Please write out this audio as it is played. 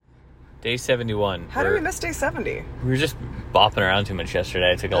Day 71. How did we miss day 70? We were just bopping around too much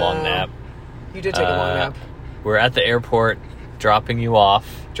yesterday. I took a long nap. You did take a long nap. We're at the airport, dropping you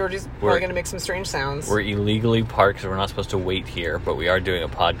off. Georgie's probably going to make some strange sounds. We're illegally parked, so we're not supposed to wait here, but we are doing a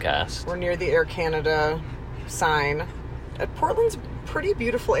podcast. We're near the Air Canada sign. Portland's a pretty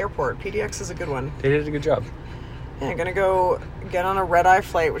beautiful airport. PDX is a good one. They did a good job. Yeah, I'm going to go get on a red-eye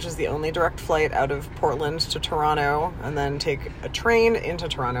flight, which is the only direct flight out of Portland to Toronto, and then take a train into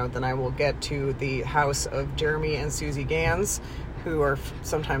Toronto. Then I will get to the house of Jeremy and Susie Gans, who are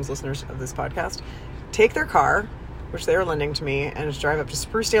sometimes listeners of this podcast, take their car, which they are lending to me, and just drive up to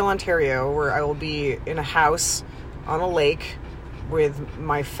Sprucedale, Ontario, where I will be in a house on a lake with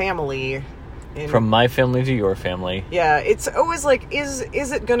my family. From my family to your family. Yeah, it's always like, is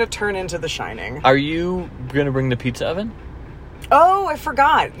it going to turn into The Shining? Are you going to bring the pizza oven? Oh, I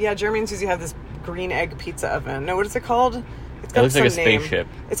forgot. Yeah, Jeremy and Susie have this green egg pizza oven. No, what is it called? It's got looks like a name. spaceship.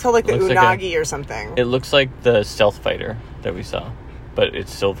 It's called like the Unagi or something. It looks like the stealth fighter that we saw. But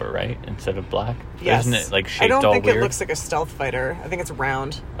it's silver, right? Instead of black? Yes. Isn't it like shaped all weird? I don't think it looks like a stealth fighter. I think it's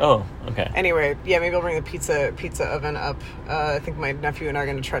round. Oh, okay. Anyway, yeah, maybe I'll bring the pizza oven up. I think my nephew and I are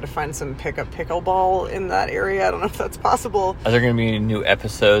going to try to find some pick-up pickleball in that area. I don't know if that's possible. Are there going to be new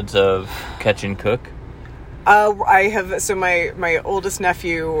episodes of Catch and Cook? I have... So my oldest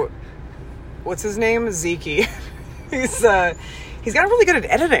nephew... What's his name? Zeke. He's gotten really good at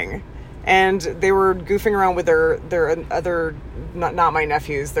editing. And they were goofing around with their other, not my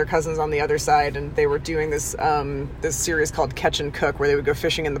nephews, their cousins on the other side, and they were doing this this series called Catch and Cook, where they would go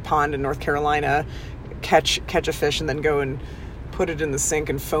fishing in the pond in North Carolina, catch a fish, and then go and put it in the sink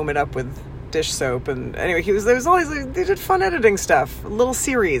and foam it up with dish soap. And anyway, there was always they did fun editing stuff, a little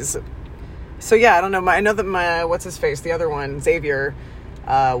series. So yeah, I don't know. I know that my what's his face, the other one, Xavier,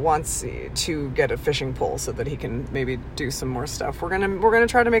 wants to get a fishing pole so that he can maybe do some more stuff. We're gonna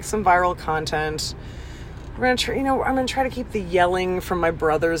try to make some viral content. We're gonna try, I'm gonna try to keep the yelling from my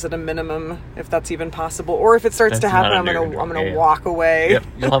brothers at a minimum, if that's even possible. Or if it starts to happen, I'm gonna walk away. Yep,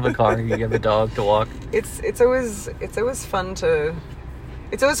 you'll have a car. You have a dog to walk. It's always fun to.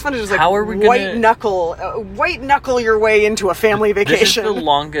 It's always fun to just How are we white knuckle your way into a family vacation. This is the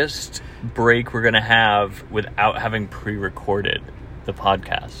longest break we're gonna have without having pre-recorded the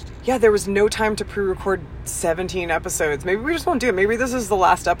podcast. Yeah, there was no time to pre-record 17 episodes. Maybe we just won't do it. Maybe this is the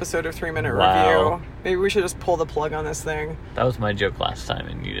last episode of 3 Minute Review. Maybe we should just pull the plug on this thing. That was my joke last time,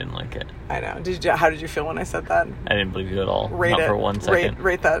 and you didn't like it. I know. How did you feel when I said that? I didn't believe you at all. Rate not it. For 1 second.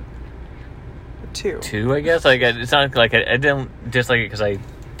 Rate that 2. 2, I guess. Like it's not like I don't dislike it because I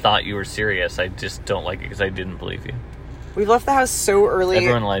thought you were serious. I just don't like it because I didn't believe you. We left the house so early.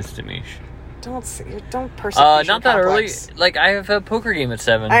 Everyone lies to me. Don't persecute. Not that early. Like I have a poker game at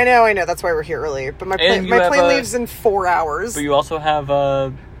 7. I know. That's why we're here early. But my plane leaves in 4 hours. But you also have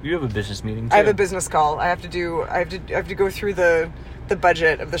you have a business meeting too. I have a business call. I have to go through the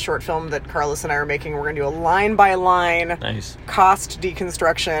budget of the short film that Carlos and I are making. We're going to do a line by line cost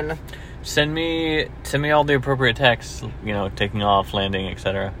deconstruction. Send me all the appropriate texts. Taking off, landing,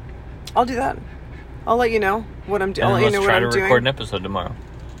 etc. I'll do that. I'll let you know what I'm doing. I'll let you know what I'm doing. Let's try to record an episode tomorrow.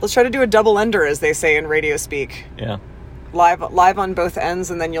 Let's try to do a double ender, as they say in radio speak. Yeah. Live on both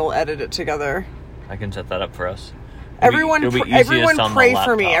ends, and then you'll edit it together. I can set that up for us. Everyone pray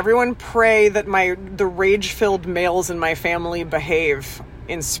for me. Everyone pray that the rage-filled males in my family behave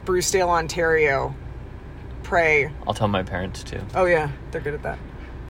in Sprucedale, Ontario. Pray. I'll tell my parents too. Oh yeah, they're good at that.